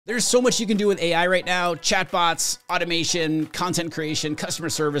There's so much you can do with AI right now. Chatbots, automation, content creation, customer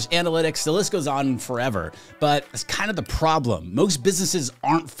service, analytics, the list goes on forever. But it's kind of the problem. Most businesses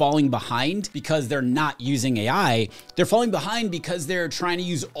aren't falling behind because they're not using AI. They're falling behind because they're trying to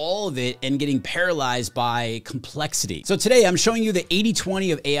use all of it and getting paralyzed by complexity. So today I'm showing you the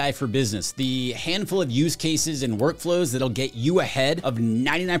 80-20 of AI for business, the handful of use cases and workflows that'll get you ahead of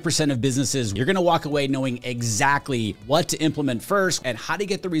 99% of businesses. You're gonna walk away knowing exactly what to implement first and how to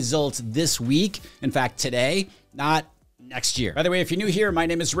get the results this week. In fact, today, not next year. By the way, if you're new here, my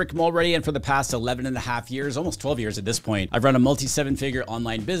name is Rick Mulready, and for the past 11 and a half years, almost 12 years at this point, I've run a multi-7-figure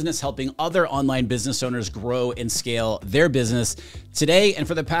online business, helping other online business owners grow and scale their business. Today, and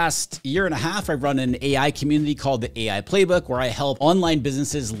for the past year and a half, I've run an AI community called the AI Playbook, where I help online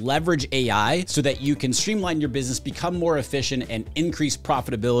businesses leverage AI so that you can streamline your business, become more efficient, and increase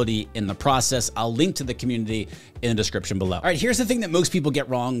profitability in the process. I'll link to the community in the description below. All right, here's the thing that most people get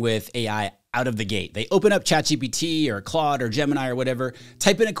wrong with AI out of the gate. They open up ChatGPT or Claude or Gemini or whatever,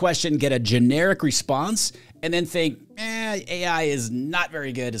 type in a question, get a generic response, and then think, AI is not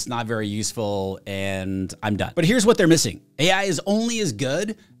very good, it's not very useful, and I'm done. But here's what they're missing. AI is only as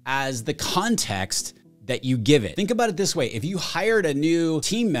good as the context that you give it. Think about it this way. If you hired a new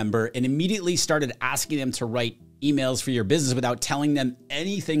team member and immediately started asking them to write emails for your business without telling them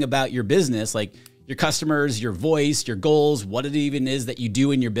anything about your business, like your customers, your voice, your goals, what it even is that you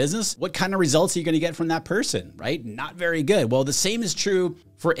do in your business, what kind of results are you going to get from that person, right? Not very good. Well, the same is true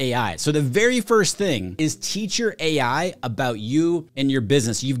for AI. So the very first thing is teach your AI about you and your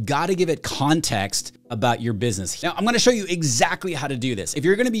business. You've got to give it context about your business. Now, I'm going to show you exactly how to do this. If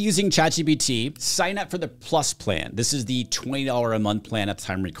you're going to be using ChatGPT, sign up for the Plus plan. This is the $20 a month plan at the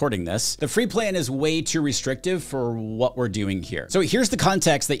time I'm recording this. The free plan is way too restrictive for what we're doing here. So here's the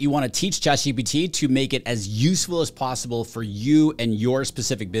context that you want to teach ChatGPT to make it as useful as possible for you and your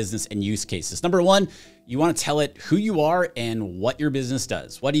specific business and use cases. Number one, you want to tell it who you are and what your business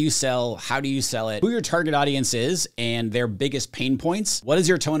does. What do you sell? How do you sell it? Who your target audience is and their biggest pain points. What is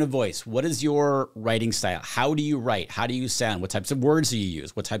your tone of voice? What is your writing style? How do you write? How do you sound? What types of words do you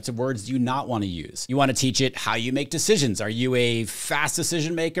use? What types of words do you not want to use? You want to teach it how you make decisions. Are you a fast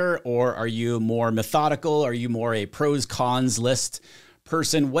decision maker, or are you more methodical? Are you more a pros, cons list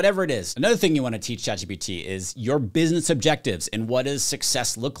person, whatever it is? Another thing you want to teach ChatGPT is your business objectives and what does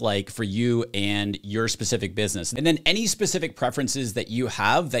success look like for you and your specific business. And then any specific preferences that you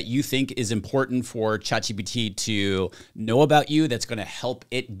have that you think is important for ChatGPT to know about you, that's going to help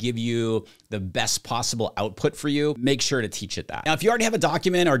it give you the best possible output for you, make sure to teach it that. Now, if you already have a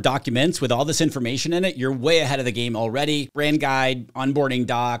document or documents with all this information in it, you're way ahead of the game already. Brand guide, onboarding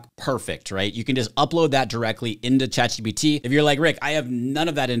doc, perfect, right? You can just upload that directly into ChatGPT. If you're like, Rick, I have none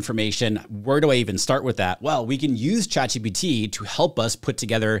of that information, where do I even start with that? Well, we can use ChatGPT to help us put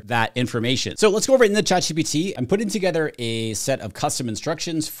together that information. So let's go over into ChatGPT. I'm putting together a set of custom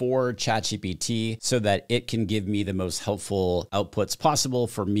instructions for ChatGPT so that it can give me the most helpful outputs possible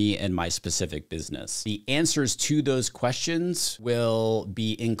for me and my specific business. The answers to those questions will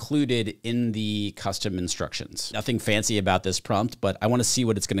be included in the custom instructions. Nothing fancy about this prompt, but I want to see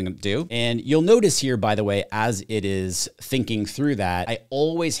what it's going to do. And you'll notice here, by the way, as it is thinking through that, I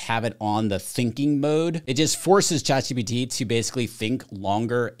always have it on the thinking mode. It just forces ChatGPT to basically think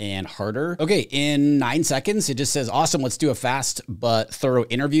longer and harder. Okay, in 9 seconds, it just says, awesome, let's do a fast but thorough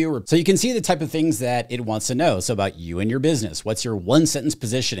interview. So you can see the type of things that it wants to know. So about you and your business, what's your one sentence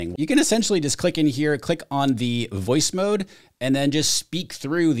positioning? You can essentially just click in here, click on the voice mode, and then just speak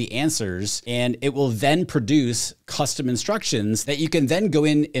through the answers, and it will then produce custom instructions that you can then go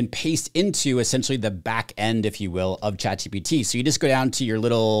in and paste into essentially the back end, if you will, of ChatGPT. So you just go down to your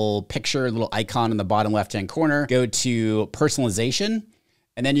little picture, little icon in the bottom left-hand corner, go to personalization,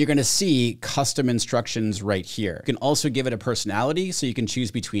 and then you're going to see custom instructions right here. You can also give it a personality. So you can choose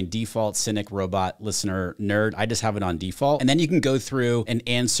between default, cynic, robot, listener, nerd. I just have it on default. And then you can go through and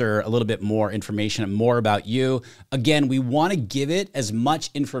answer a little bit more information, more about you. Again, we want to give it as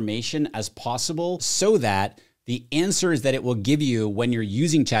much information as possible so that the answers that it will give you when you're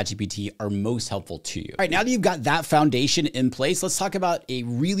using ChatGPT are most helpful to you. All right, now that you've got that foundation in place, let's talk about a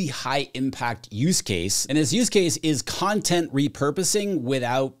really high impact use case. And this use case is content repurposing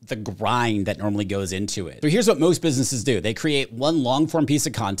without the grind that normally goes into it. So here's what most businesses do. They create one long form piece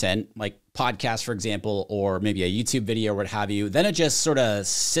of content, like podcast, for example, or maybe a YouTube video or what have you, then it just sort of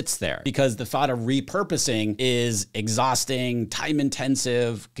sits there because the thought of repurposing is exhausting, time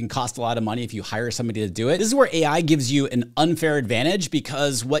intensive, can cost a lot of money if you hire somebody to do it. This is where AI gives you an unfair advantage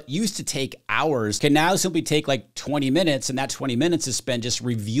because what used to take hours can now simply take like 20 minutes, and that 20 minutes is spent just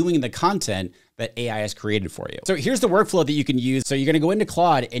reviewing the content that AI has created for you. So here's the workflow that you can use. So you're going to go into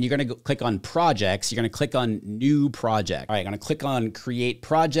Claude and you're going to click on projects. You're going to click on new project. All right, I'm going to click on create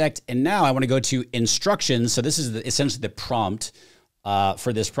project. And now I want to go to instructions. So this is essentially the prompt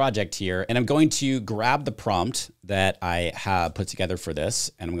for this project here. And I'm going to grab the prompt that I have put together for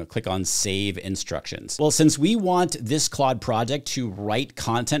this, and I'm going to click on save instructions. Well, since we want this Claude project to write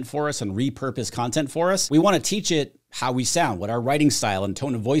content for us and repurpose content for us, we want to teach it how we sound, what our writing style and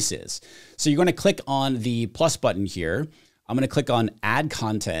tone of voice is. So you're going to click on the plus button here. I'm going to click on add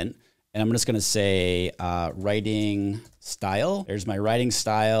content, and I'm just going to say writing style. There's my writing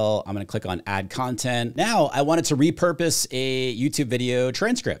style. I'm going to click on add content. Now I want it to repurpose a YouTube video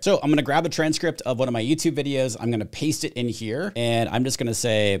transcript. So I'm going to grab a transcript of one of my YouTube videos. I'm going to paste it in here, and I'm just going to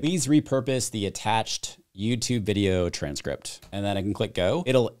say, please repurpose the attached YouTube video transcript. And then I can click go.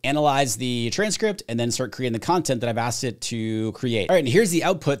 It'll analyze the transcript and then start creating the content that I've asked it to create. All right, and here's the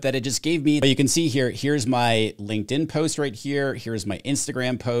output that it just gave me. But you can see here, here's my LinkedIn post right here. Here's my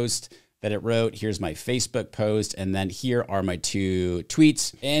Instagram post that it wrote. Here's my Facebook post. And then here are my 2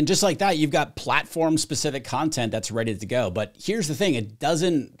 tweets. And just like that, you've got platform specific content that's ready to go. But here's the thing, it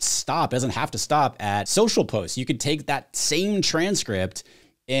doesn't have to stop at social posts. You could take that same transcript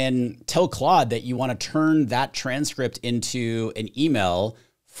and tell Claude that you want to turn that transcript into an email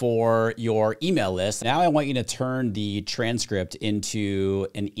for your email list. Now I want you to turn the transcript into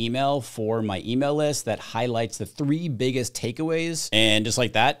an email for my email list that highlights the 3 biggest takeaways. And just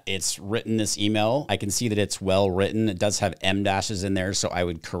like that, it's written this email. I can see that it's well written. It does have M dashes in there, so I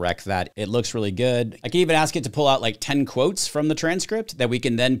would correct that. It looks really good. I can even ask it to pull out like 10 quotes from the transcript that we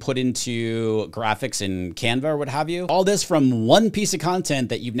can then put into graphics in Canva or what have you. All this from one piece of content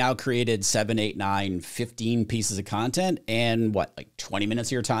that you've now created 7, 8, 9, 15 pieces of content and what, like 20 minutes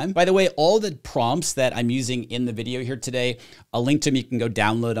of your time. By the way, all the prompts that I'm using in the video here today, I'll link to them. You can go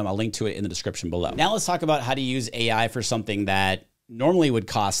download them. I'll link to it in the description below. Now let's talk about how to use AI for something that normally would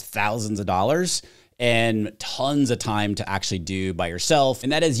cost thousands of dollars and tons of time to actually do by yourself.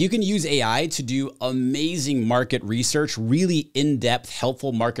 And that is, you can use AI to do amazing market research, really in-depth,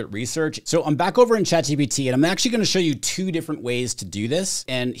 helpful market research. So I'm back over in ChatGPT, and I'm actually gonna show you 2 different ways to do this.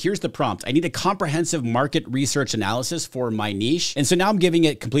 And here's the prompt. I need a comprehensive market research analysis for my niche. And so now I'm giving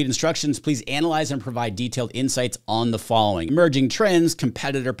it complete instructions. Please analyze and provide detailed insights on the following: emerging trends,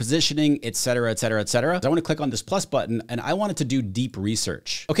 competitor positioning, et cetera, et cetera, et cetera. So I wanna click on this plus button, and I want it to do deep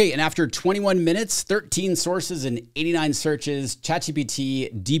research. Okay, and after 21 minutes, 13 sources and 89 searches,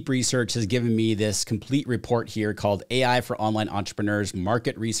 ChatGPT Deep Research has given me this complete report here called AI for Online Entrepreneurs,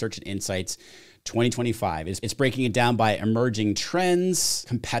 Market Research and Insights 2025. It's breaking it down by emerging trends,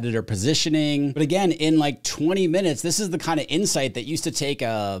 competitor positioning. But again, in like 20 minutes, this is the kind of insight that used to take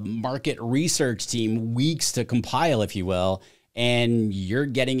a market research team weeks to compile, if you will, and you're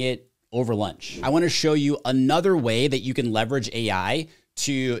getting it over lunch. I want to show you another way that you can leverage AI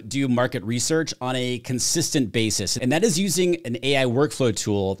to do market research on a consistent basis. And that is using an AI workflow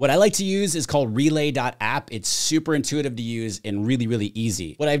tool. What I like to use is called relay.app. It's super intuitive to use and really, really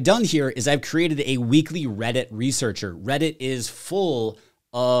easy. What I've done here is I've created a weekly Reddit researcher. Reddit is full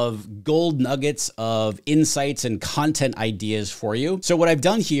of gold nuggets of insights and content ideas for you. So what I've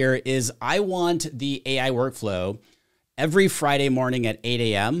done here is I want the AI workflow every Friday morning at 8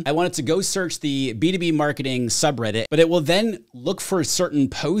 a.m. I want it to go search the B2B marketing subreddit, but it will then look for certain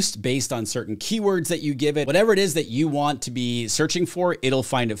posts based on certain keywords that you give it. Whatever it is that you want to be searching for, it'll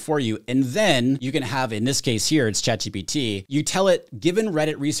find it for you. And then you can have, in this case here, it's ChatGPT. You tell it, given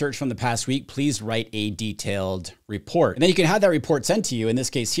Reddit research from the past week, please write a detailed report. And then you can have that report sent to you. In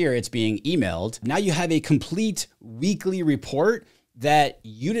this case here, it's being emailed. Now you have a complete weekly report that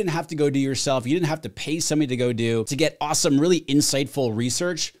you didn't have to go do yourself. You didn't have to pay somebody to go do to get awesome, really insightful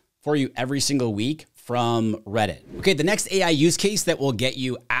research for you every single week from Reddit. Okay, the next AI use case that will get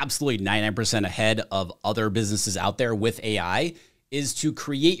you absolutely 99% ahead of other businesses out there with AI is to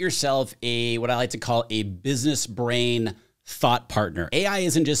create yourself what I like to call a business brain thought partner. AI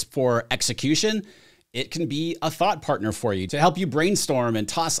isn't just for execution. It can be a thought partner for you to help you brainstorm and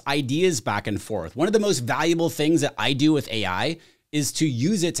toss ideas back and forth. One of the most valuable things that I do with AI is to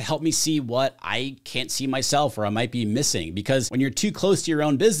use it to help me see what I can't see myself or I might be missing. Because when you're too close to your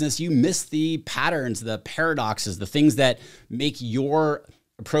own business, you miss the patterns, the paradoxes, the things that make your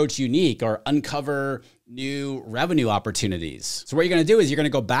approach unique or uncover new revenue opportunities. So what you're gonna do is you're gonna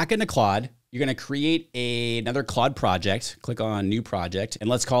go back into Claude. You're gonna create another Claude project, click on new project, and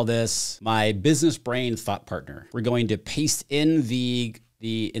let's call this my business brain thought partner. We're going to paste in the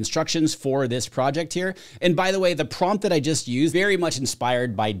the instructions for this project here. And by the way, the prompt that I just used, very much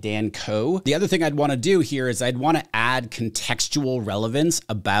inspired by Dan Coe. The other thing I'd want to do here is I'd want to add contextual relevance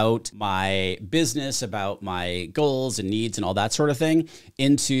about my business, about my goals and needs and all that sort of thing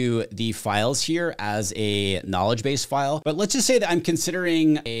into the files here as a knowledge-based file. But let's just say that I'm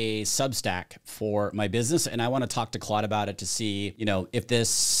considering a Substack for my business and I want to talk to Claude about it to see,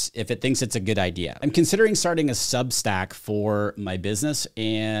 if it thinks it's a good idea. I'm considering starting a Substack for my business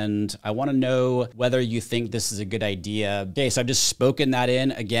and I want to know whether you think this is a good idea. Okay, so I've just spoken that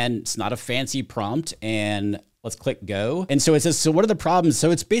in. Again, it's not a fancy prompt and let's click go. And so it says, so what are the problems?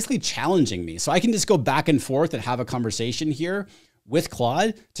 So it's basically challenging me. So I can just go back and forth and have a conversation here with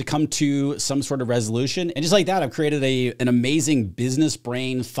Claude to come to some sort of resolution. And just like that, I've created an amazing business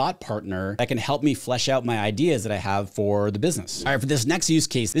brain thought partner that can help me flesh out my ideas that I have for the business. All right, for this next use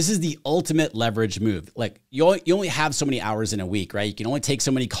case, this is the ultimate leverage move. Like you only have so many hours in a week, right? You can only take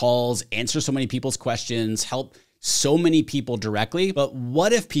so many calls, answer so many people's questions, help so many people directly. But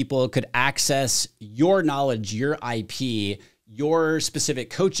what if people could access your knowledge, your IP, your specific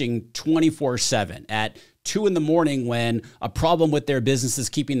coaching 24/7 at 2 in the morning when a problem with their business is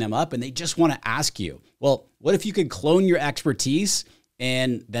keeping them up and they just want to ask you? Well, what if you could clone your expertise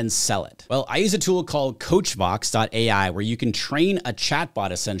and then sell it? Well, I use a tool called coachvox.ai where you can train a chatbot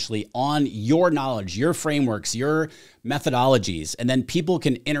essentially on your knowledge, your frameworks, your methodologies, and then people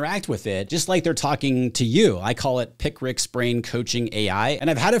can interact with it just like they're talking to you. I call it Pick Rick's Brain Coaching AI, and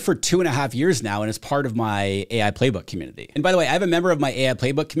I've had it for 2.5 years now, and it's part of my AI Playbook community. And by the way, I have a member of my AI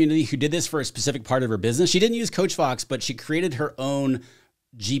Playbook community who did this for a specific part of her business. She didn't use CoachVox, but she created her own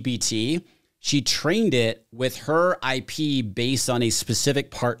GPT. She trained it with her IP based on a specific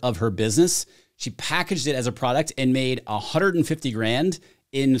part of her business. She packaged it as a product and made 150 grand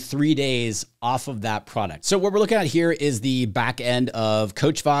in 3 days off of that product. So what we're looking at here is the back end of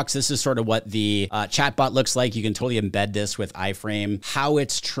CoachVox. This is sort of what the chatbot looks like. You can totally embed this with iframe, how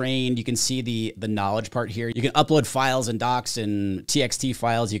it's trained. You can see the knowledge part here. You can upload files and docs and TXT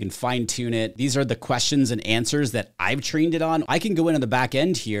files. You can fine tune it. These are the questions and answers that I've trained it on. I can go in on the back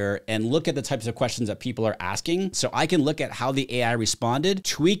end here and look at the types of questions that people are asking. So I can look at how the AI responded,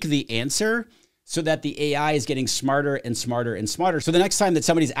 tweak the answer, so that the AI is getting smarter and smarter and smarter. So the next time that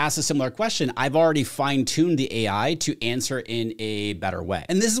somebody's asked a similar question, I've already fine-tuned the AI to answer in a better way.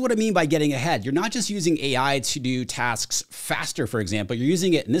 And this is what I mean by getting ahead. You're not just using AI to do tasks faster, for example. You're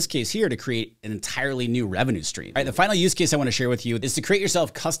using it in this case here to create an entirely new revenue stream. All right, the final use case I want to share with you is to create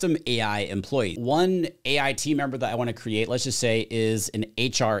yourself custom AI employees. One AI team member that I want to create, let's just say, is an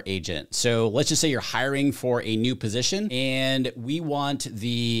HR agent. So let's just say you're hiring for a new position and we want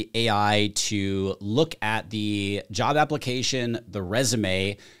the AI to look at the job application, the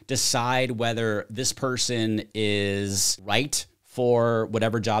resume, decide whether this person is right for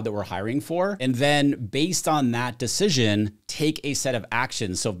whatever job that we're hiring for. And then based on that decision, take a set of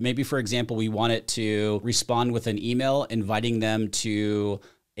actions. So maybe, for example, we want it to respond with an email inviting them to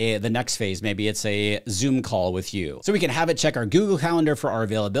the next phase. Maybe it's a Zoom call with you. So we can have it check our Google Calendar for our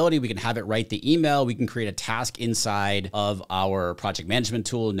availability. We can have it write the email. We can create a task inside of our project management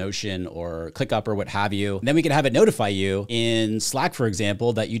tool, Notion or ClickUp or what have you. And then we can have it notify you in Slack, for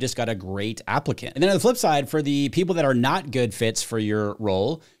example, that you just got a great applicant. And then on the flip side, for the people that are not good fits for your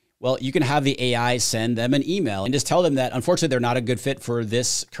role, well, you can have the AI send them an email and just tell them that unfortunately they're not a good fit for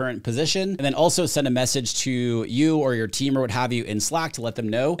this current position. And then also send a message to you or your team or what have you in Slack to let them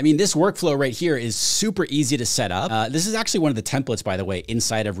know. I mean, this workflow right here is super easy to set up. This is actually one of the templates, by the way,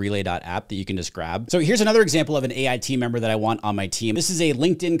 inside of relay.app that you can just grab. So here's another example of an AI team member that I want on my team. This is a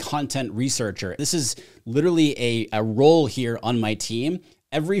LinkedIn content researcher. This is literally a role here on my team.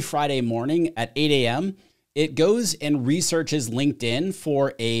 Every Friday morning at 8 a.m., it goes and researches LinkedIn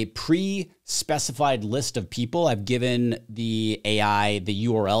for a pre-specified list of people. I've given the AI the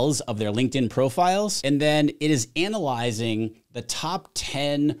URLs of their LinkedIn profiles, and then it is analyzing the top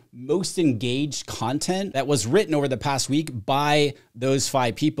 10 most engaged content that was written over the past week by those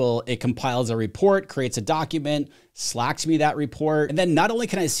 5 people. It compiles a report, creates a document, Slacks me that report. And then not only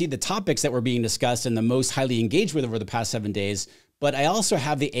can I see the topics that were being discussed and the most highly engaged with over the past 7 days, but I also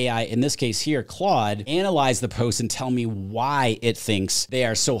have the AI, in this case here, Claude, analyze the post and tell me why it thinks they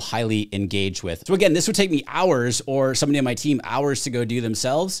are so highly engaged with. So again, this would take me hours or somebody on my team hours to go do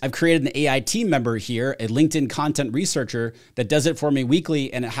themselves. I've created an AI team member here, a LinkedIn content researcher that does it for me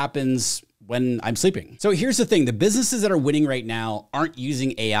weekly, and it happens when I'm sleeping. So here's the thing. The businesses that are winning right now aren't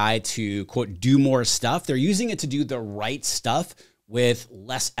using AI to, quote, do more stuff. They're using it to do the right stuff with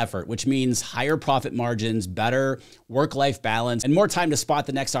less effort, which means higher profit margins, better work-life balance, and more time to spot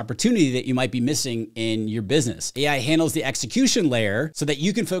the next opportunity that you might be missing in your business. AI handles the execution layer so that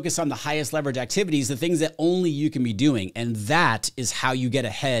you can focus on the highest leverage activities, the things that only you can be doing. And that is how you get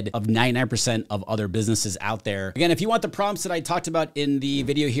ahead of 99% of other businesses out there. Again, if you want the prompts that I talked about in the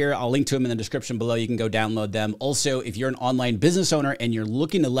video here, I'll link to them in the description below. You can go download them. Also, if you're an online business owner and you're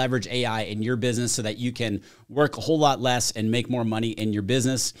looking to leverage AI in your business so that you can work a whole lot less and make more money in your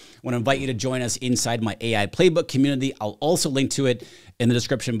business, I want to invite you to join us inside my AI Playbook community. I'll also link to it in the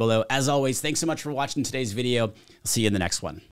description below. As always, thanks so much for watching today's video. I'll see you in the next one.